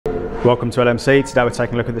Welcome to LMC. Today we're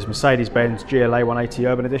taking a look at this Mercedes-Benz GLA180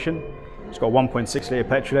 Urban Edition. It's got a 1.6 litre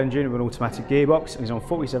petrol engine with an automatic gearbox and is on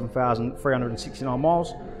 47,369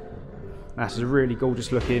 miles. Now, this is a really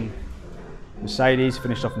gorgeous looking Mercedes,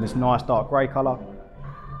 finished off in this nice dark grey colour.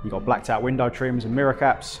 You've got blacked out window trims and mirror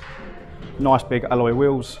caps, nice big alloy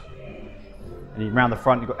wheels, and around the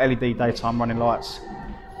front you've got LED daytime running lights,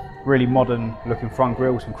 really modern looking front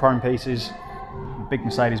grille, some chrome pieces, and a big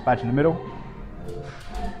Mercedes badge in the middle.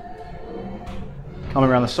 Coming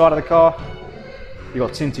around the side of the car, you've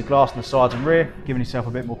got tinted glass on the sides and rear, giving yourself a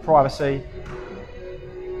bit more privacy,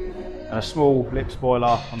 and a small lip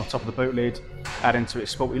spoiler on the top of the boot lid, adding to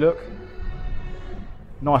its sporty look.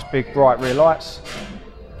 Nice big bright rear lights.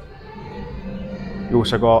 You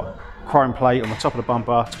also got chrome plate on the top of the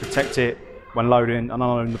bumper to protect it when loading and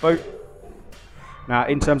unloading the boot. Now,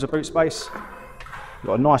 in terms of boot space, you've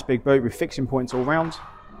got a nice big boot with fixing points all round.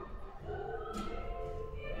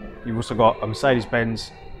 You've also got a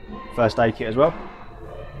Mercedes-Benz first aid kit as well.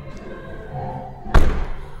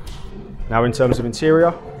 Now, in terms of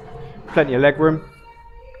interior, plenty of legroom,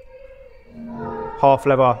 half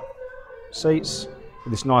leather seats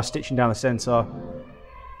with this nice stitching down the centre.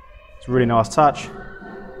 It's a really nice touch.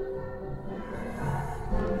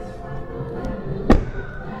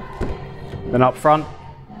 Then up front,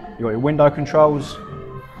 you've got your window controls,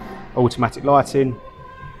 automatic lighting,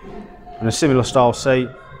 and a similar style seat.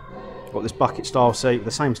 Got this bucket style seat with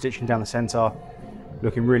the same stitching down the centre,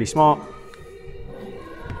 looking really smart.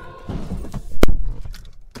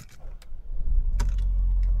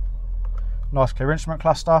 Nice clear instrument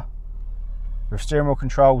cluster with steering wheel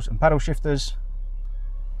controls and paddle shifters.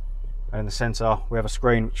 And in the centre we have a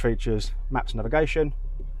screen which features maps and navigation.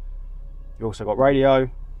 You've also got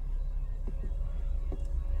radio.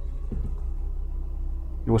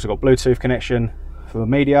 You've also got Bluetooth connection for the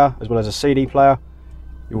media as well as a CD player.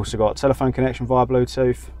 You've also got telephone connection via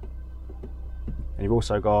Bluetooth, and you've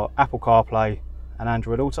also got Apple CarPlay and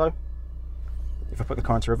Android Auto. If I put the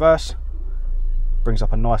car into reverse, it brings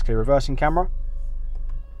up a nice clear reversing camera.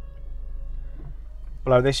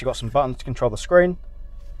 Below this you've got some buttons to control the screen,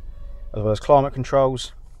 as well as climate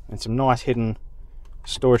controls and some nice hidden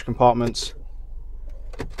storage compartments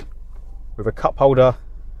with a cup holder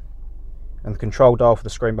and the control dial for the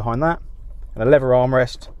screen behind that, and a leather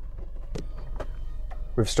armrest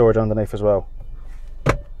with storage underneath as well.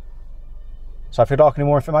 So if you'd like any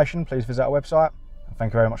more information, please visit our website, and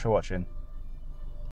thank you very much for watching.